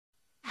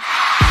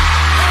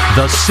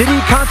The City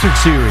Concert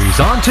Series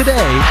on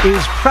Today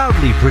is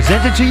proudly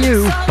presented to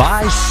you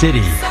by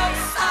City.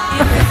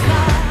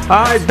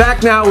 All right,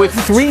 back now with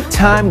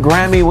three-time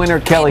Grammy winner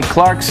Kelly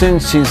Clarkson.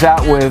 She's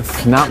out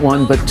with not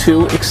one but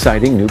two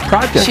exciting new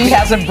projects. She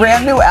has a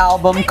brand new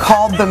album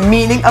called The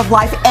Meaning of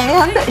Life,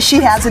 and she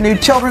has a new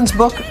children's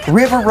book,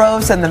 River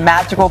Rose and the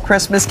Magical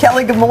Christmas.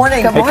 Kelly, good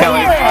morning. Good morning.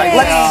 Hey, Kelly.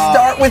 Let's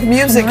start with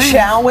music,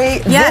 shall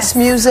we? Yes. This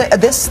music,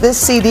 this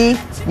CD,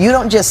 you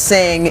don't just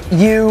sing,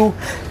 you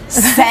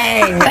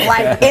sang.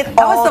 Like it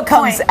all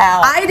comes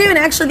out. I do, and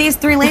actually these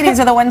three ladies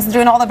are the ones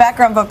doing all the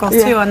background vocals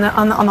too on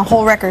the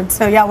whole record.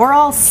 So yeah, we're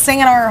all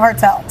singing our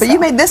hearts out. But you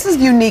made this is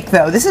unique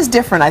though. This is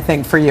different, I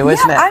think, for you,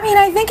 isn't it? I mean,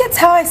 I think it's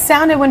how I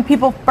sounded when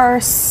people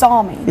first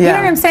saw me. You know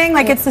what I'm saying?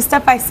 Like it's the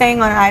stuff I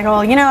sang on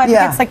Idol. You know, I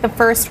think it's like the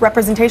first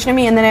representation of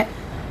me, and then it.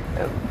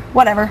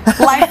 Whatever.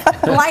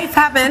 Life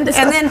happened,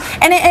 and it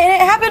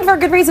happened for a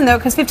good reason though,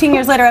 because 15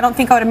 years later, I don't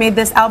think I would have made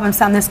this album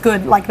sound this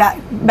good like that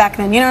back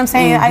then. You know what I'm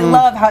saying? I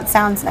love how it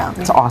sounds now.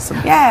 It's awesome.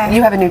 Yeah.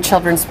 You have a new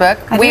children's book.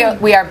 We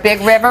are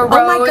big River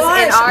Rose in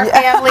our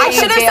family. I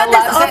should have said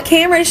this off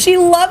camera. She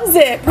loves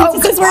it.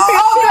 Thank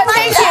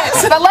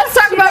you. But let's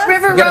talk about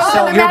River Rose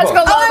and the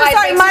Magical Lullaby. I'm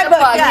sorry, my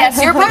book.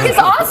 Yes, your book is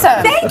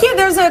awesome. Thank you.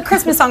 There's a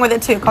Christmas song with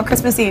it too, called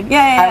Christmas Eve.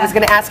 I was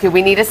going to ask you.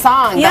 We need a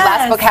song. The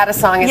last book had a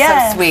song. It's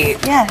so sweet.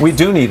 Yes. We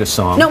do need a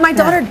song. No, my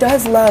daughter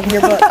does love your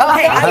book.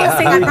 Okay, I will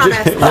sing, I promise.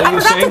 I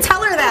forgot to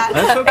tell her that.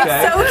 That's okay.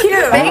 It's so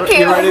cute. Thank you.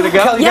 You ready to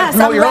go? Yes,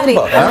 I'm ready.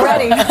 I'm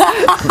ready.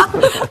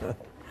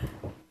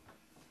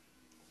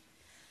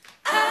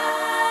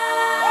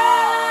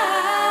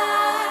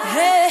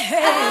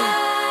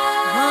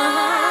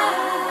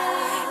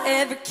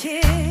 Every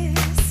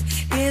kiss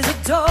is a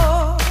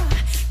door.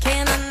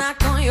 Can I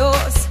knock on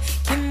yours?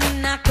 Can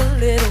we knock a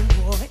little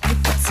more? If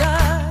a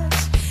touch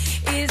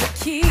is a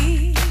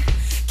key,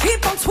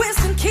 keep on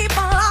twisting, keep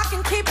on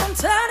locking, keep on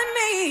turning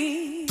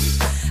me.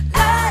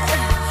 Let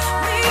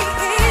me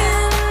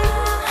in.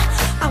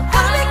 I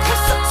wanna be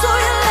closer to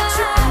you, let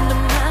you under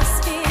my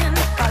skin.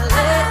 If I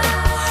let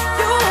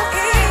you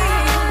in,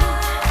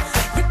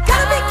 you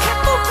gotta be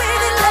careful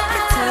with it. Let me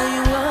tell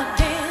you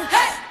again.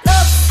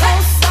 Love so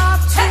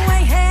soft, you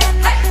ain't had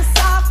nothing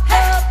soft.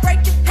 Love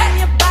break it, then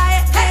you buy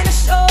it, and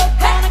it's sure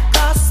gonna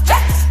cost you.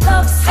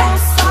 Love so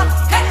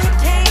soft, and you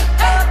can't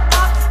cut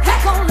off. You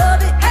gon'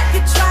 love it if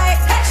you try it.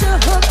 Catch a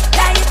hook,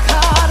 now you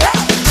caught it.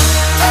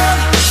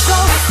 Love so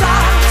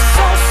soft,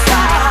 so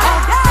soft.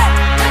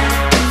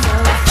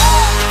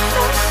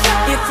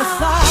 If the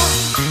thought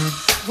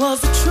was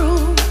the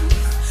truth,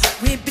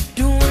 we'd be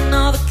doing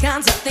all the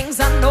kinds of things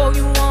I know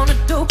you wanna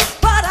do.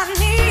 But I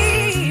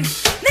need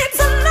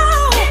to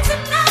know.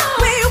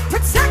 Will you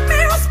protect me,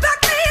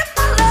 respect me if I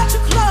let you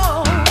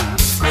close?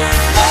 Let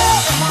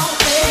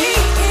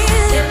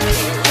me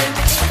in.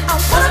 I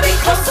wanna be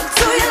closer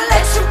to you,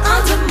 let you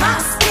under my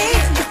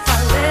skin. If I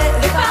let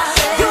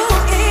you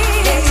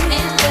in,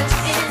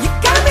 you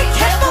gotta be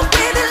careful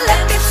with it.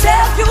 Let me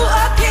tell you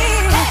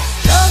again.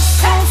 Love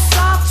so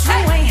soft, you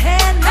ain't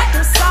had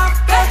nothing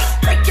softer.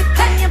 Break it,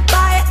 then you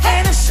buy it,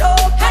 and it's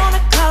sure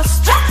gonna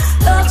cost you.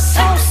 Love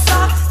so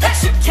soft that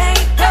you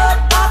can't rub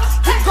off.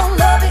 You gon'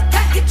 love it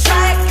if you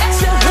try it.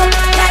 Catch a hook,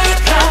 now you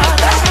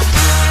caught it.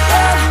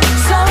 Love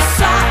so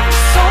soft,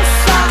 so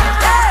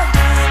soft.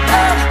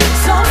 Love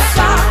so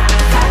soft.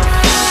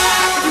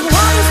 If you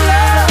want this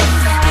love,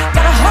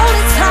 gotta hold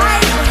it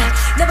tight.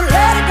 Never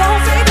let it go,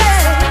 baby.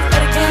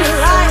 Let it give you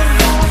life.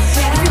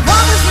 If you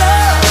want this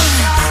love,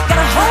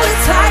 gotta hold it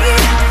tight.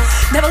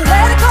 Never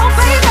let it go,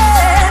 baby.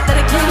 Let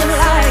it give you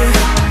life.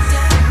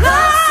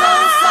 Love so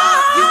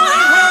soft, you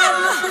ain't had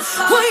nothing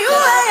soft. Well, you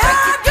ain't had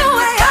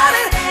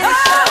it.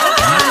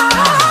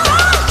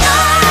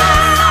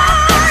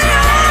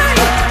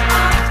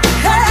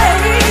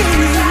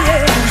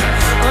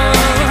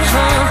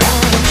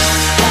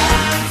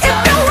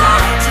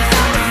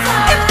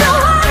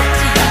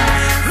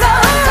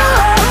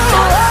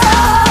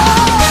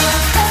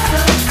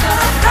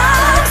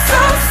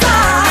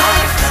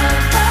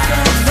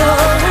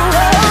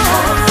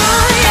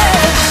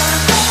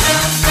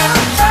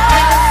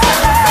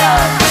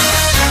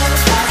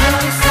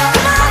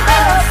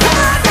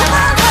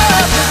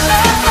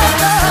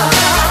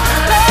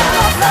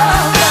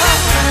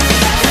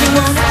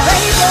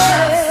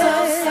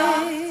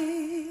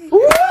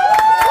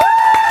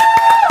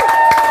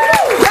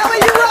 Kelly,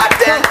 you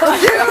rocked it!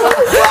 You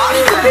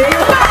rocked it!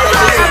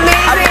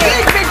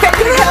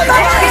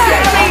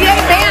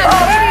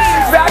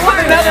 Back with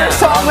another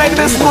song later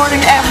this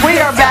morning, and we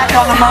are back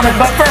on the moment.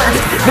 But first,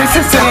 this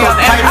is City on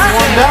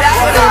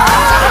Happiness.